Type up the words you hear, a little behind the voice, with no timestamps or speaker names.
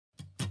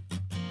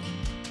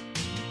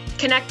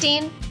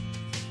connecting,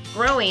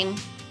 growing,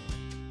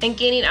 and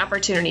gaining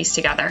opportunities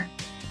together.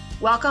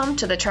 Welcome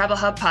to the Tribal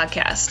Hub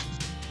Podcast.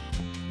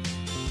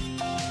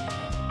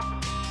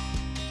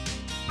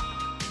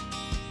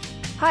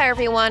 Hi,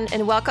 everyone,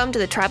 and welcome to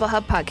the Tribal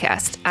Hub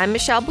Podcast. I'm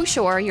Michelle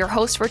Bouchard, your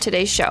host for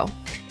today's show.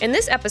 In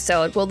this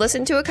episode, we'll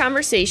listen to a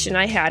conversation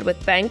I had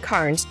with Ben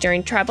Carnes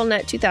during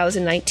TribalNet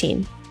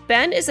 2019.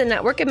 Ben is a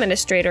network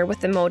administrator with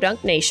the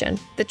Modunk Nation.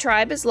 The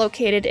tribe is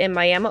located in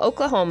Miami,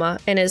 Oklahoma,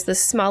 and is the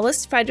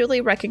smallest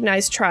federally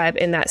recognized tribe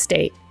in that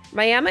state.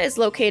 Miami is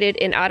located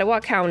in Ottawa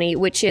County,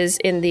 which is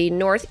in the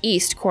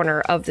northeast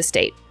corner of the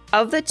state.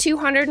 Of the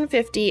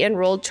 250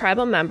 enrolled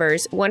tribal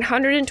members,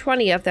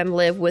 120 of them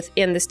live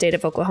within the state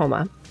of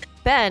Oklahoma.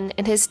 Ben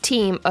and his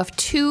team of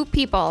 2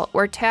 people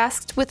were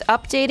tasked with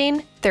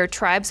updating their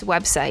tribe's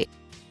website.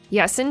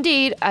 Yes,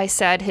 indeed, I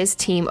said his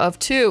team of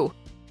 2.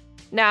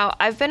 Now,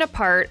 I've been a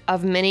part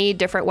of many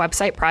different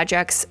website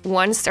projects,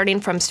 one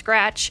starting from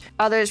scratch,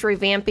 others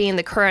revamping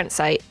the current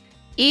site.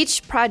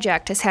 Each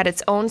project has had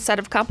its own set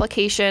of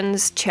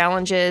complications,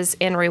 challenges,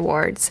 and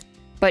rewards.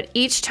 But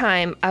each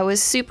time I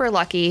was super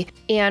lucky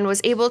and was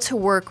able to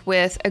work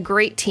with a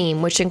great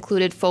team, which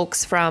included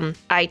folks from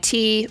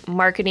IT,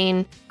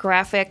 marketing,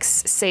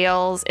 graphics,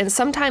 sales, and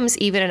sometimes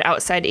even an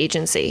outside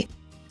agency.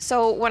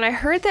 So when I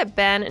heard that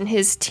Ben and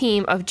his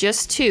team of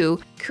just 2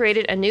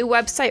 created a new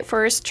website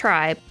for his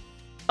tribe,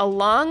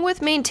 along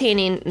with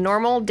maintaining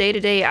normal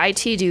day-to-day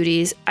IT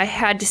duties, I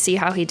had to see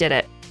how he did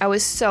it. I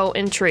was so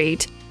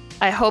intrigued.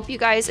 I hope you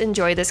guys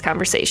enjoy this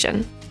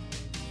conversation.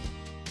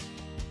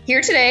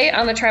 Here today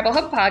on the Tribal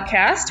Hub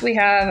Podcast, we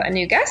have a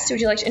new guest. Would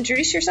you like to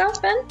introduce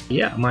yourself, Ben?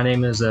 Yeah, my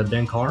name is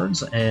Ben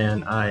Carnes,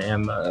 and I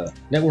am a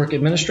network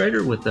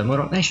administrator with the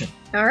Modunk Nation.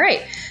 All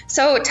right.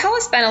 So tell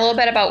us, Ben, a little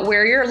bit about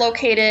where you're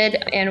located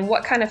and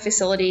what kind of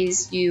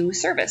facilities you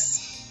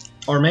service.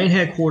 Our main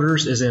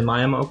headquarters is in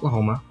Miami,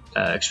 Oklahoma,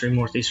 extreme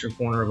northeastern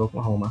corner of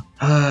Oklahoma.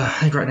 I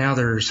think right now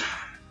there's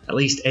at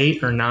least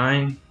 8 or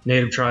 9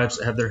 native tribes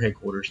that have their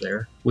headquarters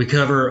there. We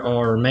cover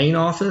our main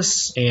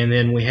office, and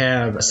then we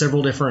have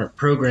several different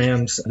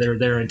programs that are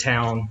there in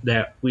town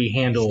that we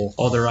handle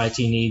all their IT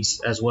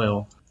needs as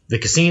well. The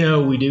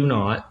casino, we do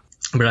not,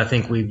 but I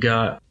think we've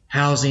got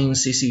housing,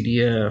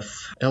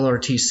 CCDF,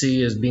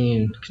 LRTC is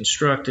being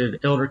constructed,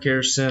 Elder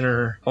Care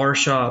Center, our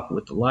shop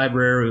with the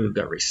library, we've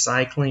got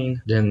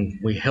recycling, then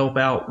we help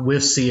out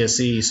with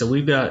CSE. So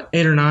we've got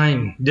 8 or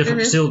 9 different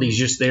facilities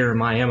just there in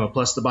Miami,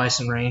 plus the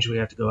Bison Range, we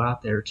have to go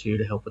out there too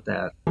to help with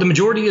that. The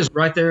majority is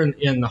right there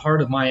in the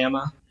heart of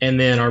Miami, and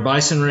then our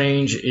Bison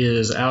Range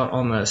is out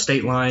on the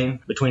state line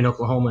between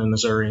Oklahoma and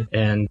Missouri,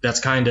 and that's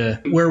kind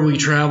of where we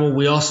travel.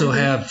 We also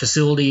have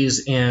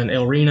facilities in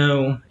El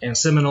Reno and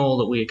Seminole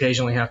that we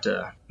occasionally have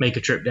to make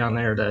a trip down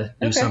there to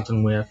do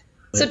something with.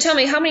 So tell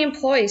me, how many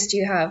employees do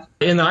you have?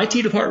 In the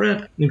IT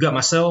department, we've got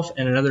myself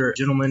and another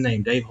gentleman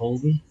named Dave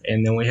Holden,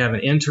 and then we have an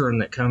intern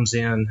that comes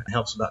in and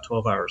helps about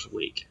 12 hours a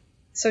week.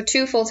 So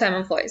 2 full-time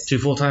employees. 2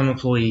 full-time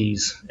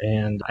employees,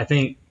 and I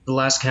think the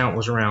last count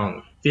was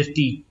around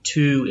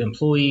 52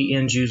 employee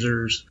end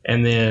users,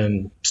 and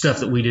then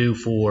stuff that we do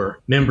for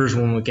members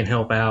when we can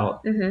help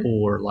out,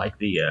 or like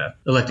the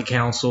elected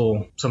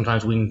council.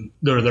 Sometimes we can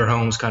go to their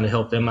homes, kind of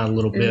help them out a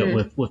little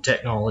bit with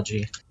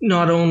technology.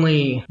 Not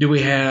only do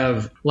we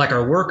have like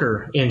our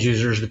worker end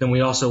users, but then we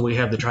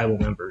have the tribal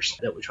members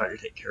that we try to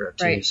take care of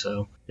too. Right.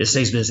 So it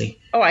stays busy.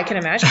 Oh, I can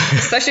imagine,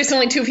 especially if it's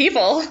only 2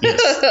 people.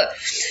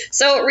 Yes.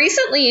 So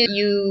recently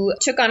you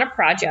took on a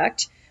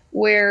project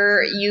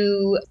where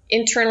you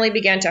internally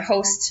began to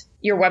host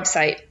your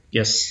website.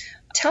 Yes.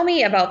 Tell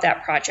me about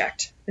that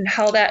project and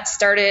how that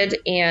started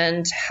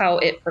and how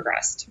it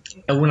progressed.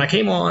 When I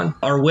came on,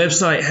 our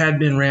website had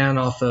been ran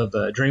off of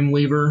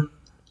Dreamweaver,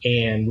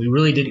 and we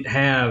really didn't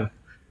have,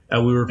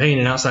 we were paying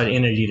an outside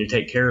entity to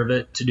take care of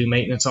it, to do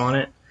maintenance on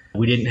it.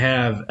 We didn't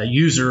have a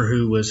user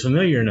who was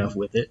familiar enough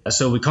with it.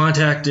 So we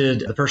contacted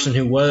the person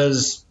who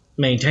was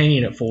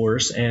maintaining it for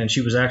us, and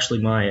she was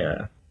actually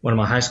one of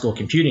my high school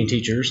computing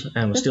teachers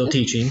and was still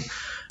teaching.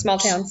 Small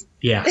towns.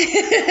 Yeah.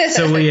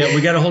 So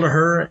we got a hold of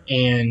her,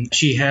 and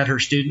she had her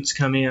students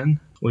come in.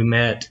 We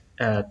met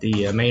at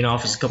the main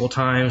office a couple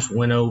times,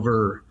 went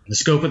over the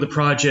scope of the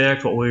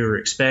project, what we were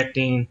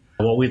expecting,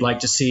 what we'd like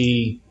to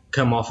see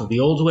come off of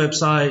the old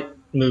website,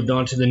 moved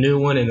on to the new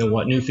one, and then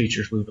what new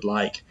features we would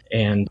like.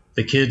 And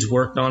the kids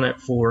worked on it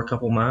for a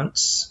couple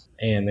months,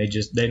 and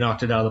they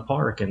knocked it out of the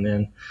park. And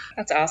then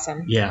that's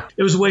awesome. Yeah.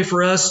 It was a way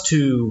for us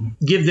to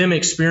give them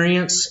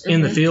experience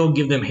in the field,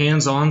 give them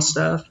hands-on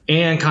stuff,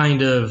 and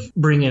kind of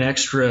bring in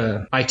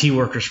extra IT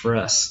workers for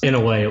us in a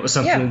way. It was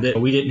something that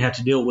we didn't have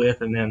to deal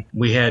with. And then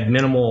we had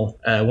minimal,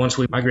 once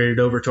we migrated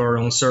over to our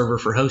own server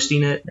for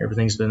hosting it,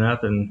 everything's been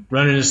up and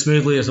running as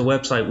smoothly as the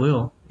website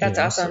will. That's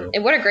awesome.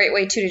 And what a great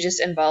way too to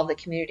just involve the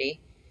community.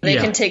 They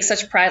can take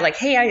such pride, like,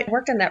 hey, I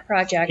worked on that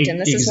project and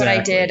this is what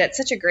I did. It's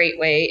such a great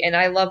way. And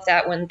I love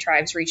that when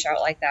tribes reach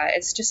out like that.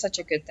 It's just such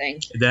a good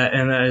thing.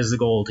 That is the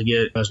goal, to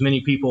get as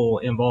many people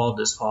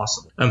involved as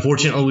possible.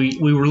 Unfortunately,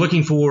 we were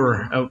looking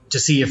for to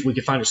see if we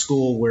could find a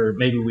school where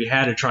maybe we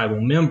had a tribal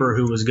member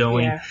who was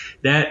going. Yeah.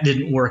 That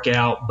didn't work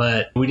out,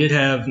 but we did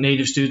have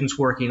Native students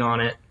working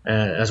on it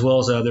as well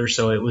as others.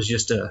 So it was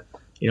just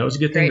it was a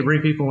good thing to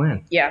bring people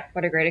in. Yeah,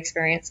 what a great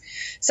experience.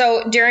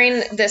 So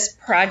during this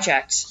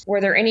project, were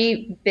there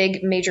any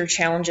big major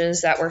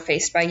challenges that were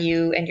faced by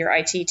you and your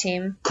IT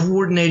team?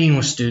 Coordinating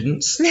with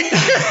students.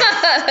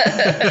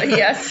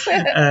 Yes.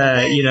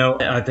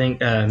 I think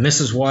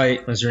Mrs.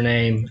 White was her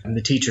name,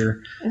 the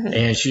teacher,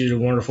 and she did a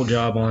wonderful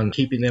job on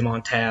keeping them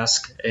on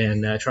task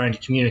and trying to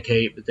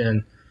communicate. But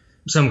then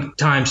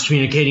sometimes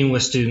communicating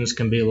with students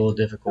can be a little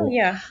difficult. Oh,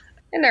 yeah.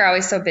 And they're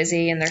always so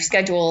busy, and their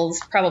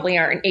schedules probably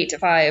aren't an 8 to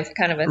 5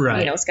 kind of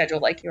a schedule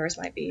like yours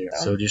might be.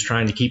 So just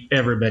trying to keep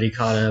everybody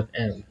caught up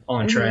and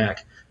on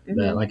track.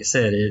 But like I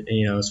said,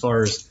 as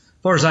far as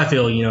I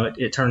feel,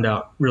 it turned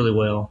out really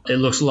well. It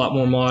looks a lot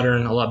more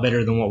modern, a lot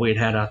better than what we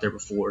had out there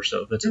before.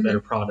 So it's a better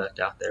product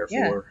out there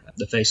for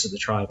the face of the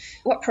tribe.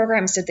 What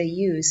programs did they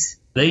use?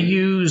 They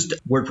used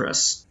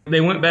WordPress.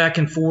 They went back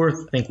and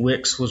forth. I think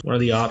Wix was one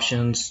of the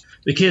options.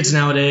 The kids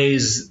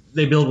nowadays,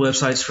 they build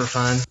websites for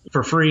fun,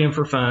 for free and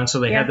for fun. So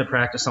they had the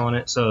practice on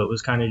it. So it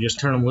was kind of just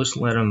turn them loose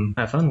and let them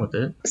have fun with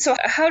it. So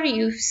how do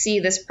you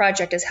see this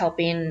project as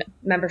helping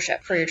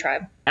membership for your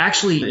tribe?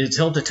 Actually, it's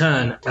helped a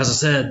ton. As I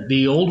said,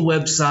 the old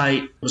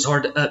website was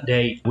hard to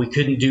update. We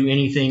couldn't do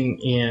anything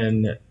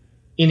in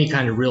any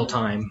kind of real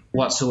time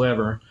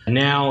whatsoever.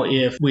 Now,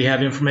 if we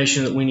have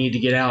information that we need to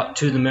get out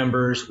to the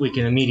members, we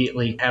can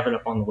immediately have it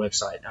up on the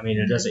website. I mean,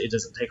 it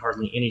doesn't take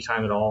hardly any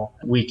time at all.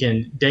 We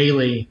can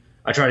daily,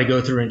 I try to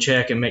go through and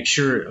check and make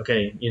sure,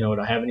 okay, do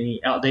I have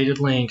any outdated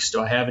links? Do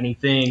I have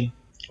anything?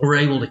 We're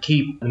able to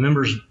keep the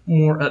members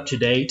more up to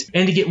date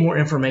and to get more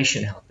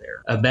information out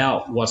there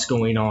about what's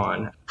going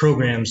on,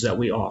 programs that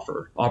we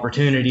offer,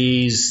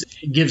 opportunities.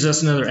 It gives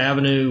us another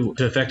avenue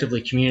to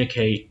effectively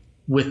communicate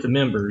with the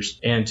members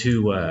and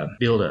to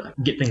be able to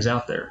get things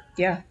out there.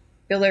 Yeah.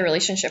 Build a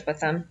relationship with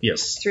them.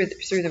 Yes. Through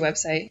the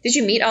website. Did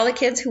you meet all the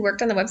kids who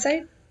worked on the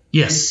website?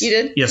 Yes. You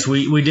did? Yes,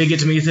 we did get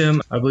to meet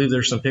them. I believe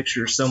there's some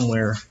pictures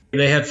somewhere.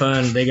 They had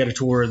fun. They got a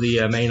tour of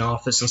the main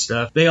office and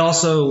stuff. There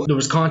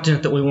was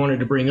content that we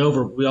wanted to bring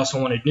over, but we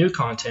also wanted new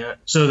content.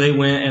 So they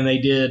went and they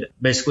did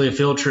basically a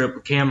field trip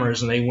with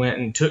cameras, and they went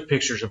and took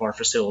pictures of our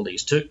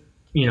facilities, took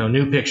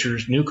new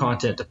pictures, new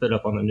content to put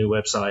up on the new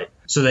website.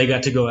 So they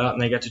got to go out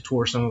and they got to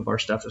tour some of our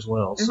stuff as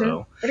well.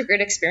 So what a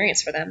great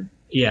experience for them.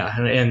 Yeah,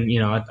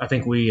 and I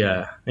think we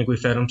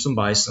fed them some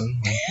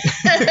bison,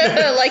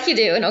 like you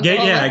do in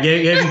Oklahoma. Yeah,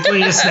 gave them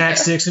plenty of snack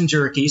sticks and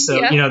jerky. So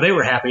they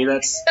were happy.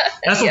 That's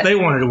what they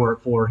wanted to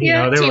work for. They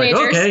were teenagers.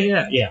 like,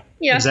 okay, yeah,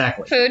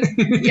 exactly.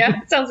 Food,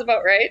 yeah, sounds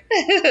about right.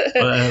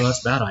 Well,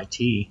 that's about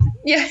IT.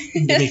 Yeah,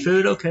 give me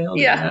food, okay, I'll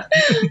do that.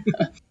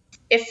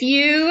 If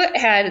you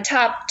had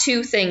top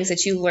 2 things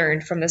that you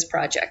learned from this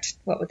project,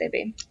 what would they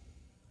be?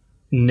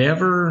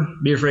 Never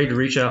be afraid to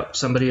reach out to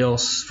somebody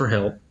else for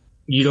help.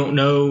 You don't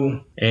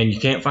know and you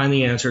can't find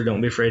the answer,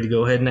 don't be afraid to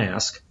go ahead and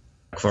ask.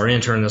 For our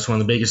intern, that's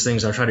one of the biggest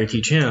things I try to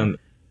teach him.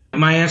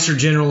 My answer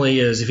generally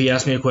is, if he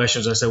asks me a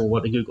question, I say, well,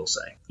 what did Google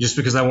say? Just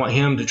because I want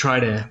him to try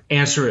to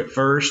answer it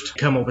first,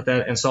 come up with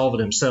that and solve it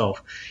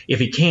himself. If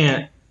he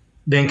can't,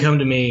 then come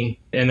to me,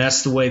 and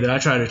that's the way that I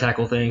try to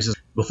tackle things. Is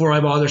before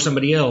I bother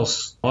somebody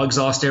else, I'll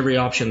exhaust every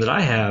option that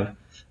I have.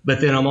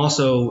 But then I'm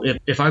also,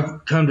 if I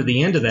come to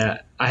the end of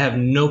that, I have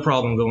no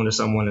problem going to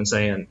someone and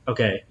saying,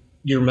 okay,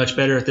 you're much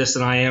better at this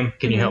than I am.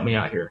 Can you help me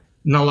out here?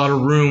 Not a lot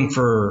of room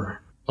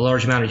for a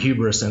large amount of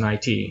hubris in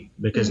IT,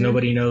 because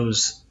nobody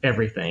knows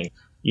everything.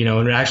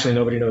 And actually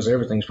nobody knows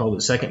everything is probably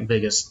the second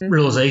biggest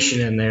realization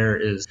in there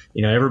is,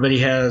 everybody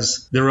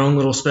has their own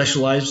little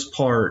specialized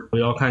part.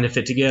 We all kind of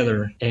fit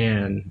together,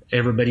 and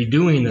everybody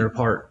doing their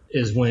part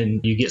is when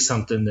you get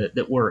something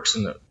that works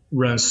and that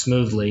runs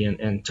smoothly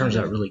and turns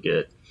out really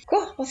good.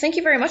 Cool. Well, thank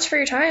you very much for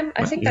your time.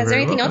 I think, is there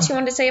anything else you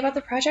wanted to say about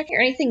the project, or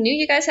anything new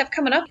you guys have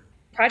coming up?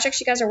 Projects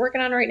you guys are working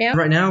on right now?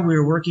 Right now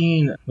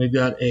we've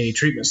got a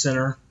treatment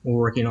center we're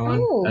working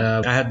on.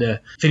 I had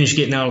to finish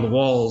getting out of the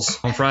walls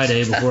on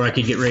Friday before I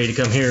could get ready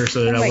to come here,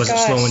 so that I wasn't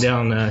slowing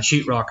down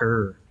sheetrocker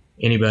or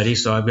anybody.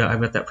 So I've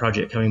got that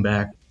project coming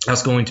back.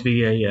 That's going to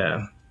be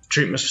a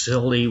treatment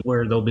facility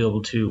where they'll be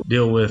able to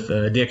deal with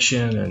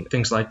addiction and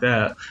things like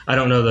that. I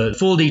don't know the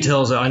full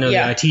details. I know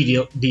the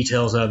IT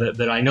details of it,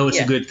 but I know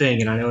it's a good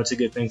thing, and I know it's a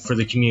good thing for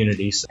the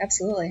community. So.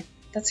 Absolutely.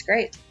 That's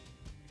great.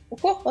 Well,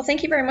 cool. Well,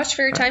 thank you very much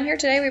for your time here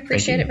today. We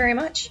appreciate it very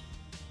much.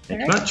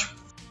 Thank you much.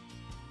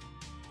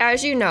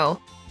 As you know,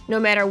 no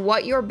matter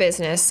what your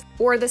business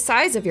or the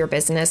size of your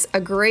business,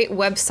 a great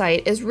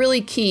website is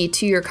really key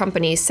to your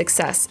company's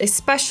success,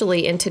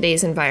 especially in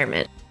today's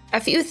environment.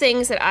 A few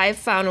things that I've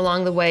found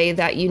along the way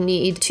that you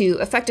need to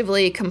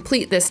effectively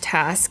complete this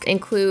task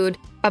include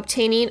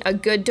obtaining a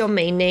good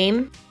domain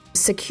name,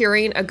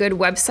 securing a good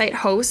website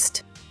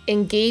host,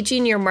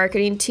 engaging your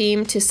marketing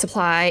team to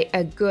supply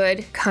a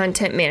good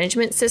content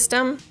management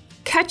system,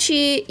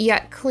 catchy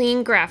yet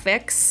clean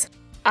graphics,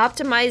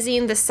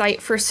 optimizing the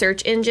site for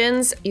search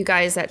engines. You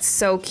guys, that's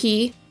so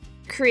key.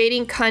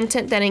 Creating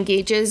content that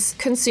engages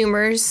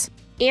consumers,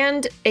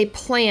 and a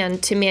plan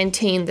to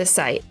maintain the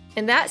site.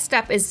 And that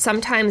step is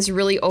sometimes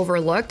really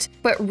overlooked,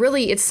 but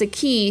really it's the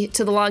key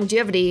to the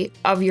longevity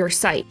of your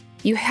site.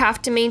 You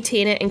have to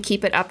maintain it and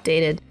keep it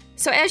updated.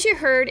 So as you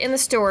heard in the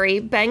story,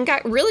 Ben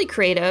got really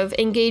creative,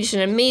 engaged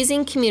an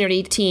amazing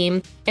community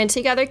team, and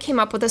together came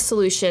up with a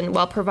solution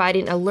while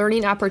providing a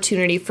learning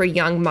opportunity for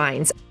young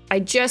minds. I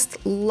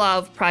just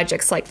love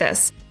projects like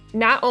this.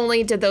 Not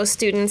only did those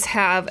students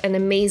have an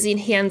amazing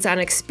hands-on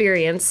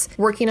experience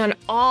working on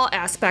all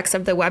aspects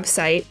of the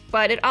website,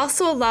 but it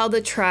also allowed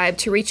the tribe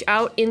to reach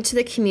out into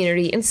the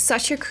community in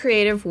such a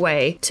creative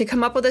way to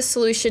come up with a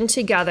solution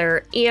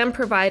together and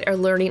provide a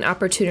learning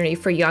opportunity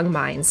for young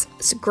minds.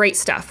 It's great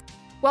stuff.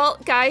 Well,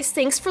 guys,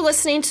 thanks for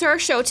listening to our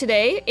show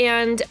today.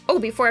 And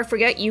before I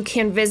forget, you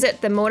can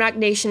visit the Modoc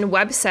Nation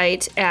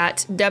website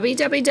at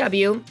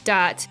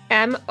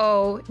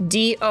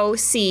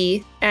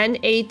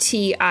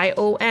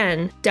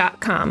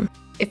www.modocnation.com.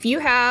 If you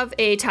have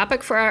a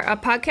topic for a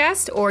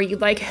podcast, or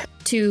you'd like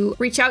to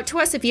reach out to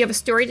us, if you have a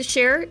story to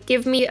share,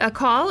 give me a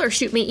call or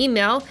shoot me an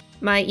email.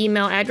 My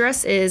email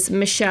address is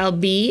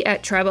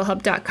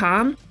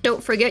michelleb@tribalhub.com.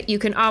 Don't forget, you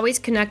can always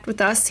connect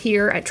with us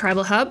here at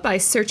Tribal Hub by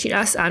searching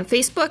us on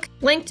Facebook,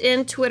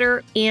 LinkedIn,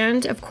 Twitter,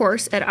 and of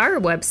course at our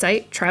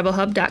website,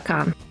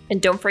 tribalhub.com. And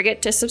don't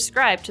forget to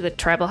subscribe to the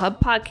Tribal Hub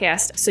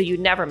podcast so you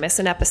never miss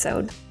an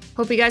episode.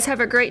 Hope you guys have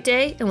a great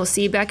day, and we'll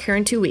see you back here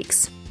in 2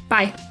 weeks.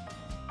 Bye.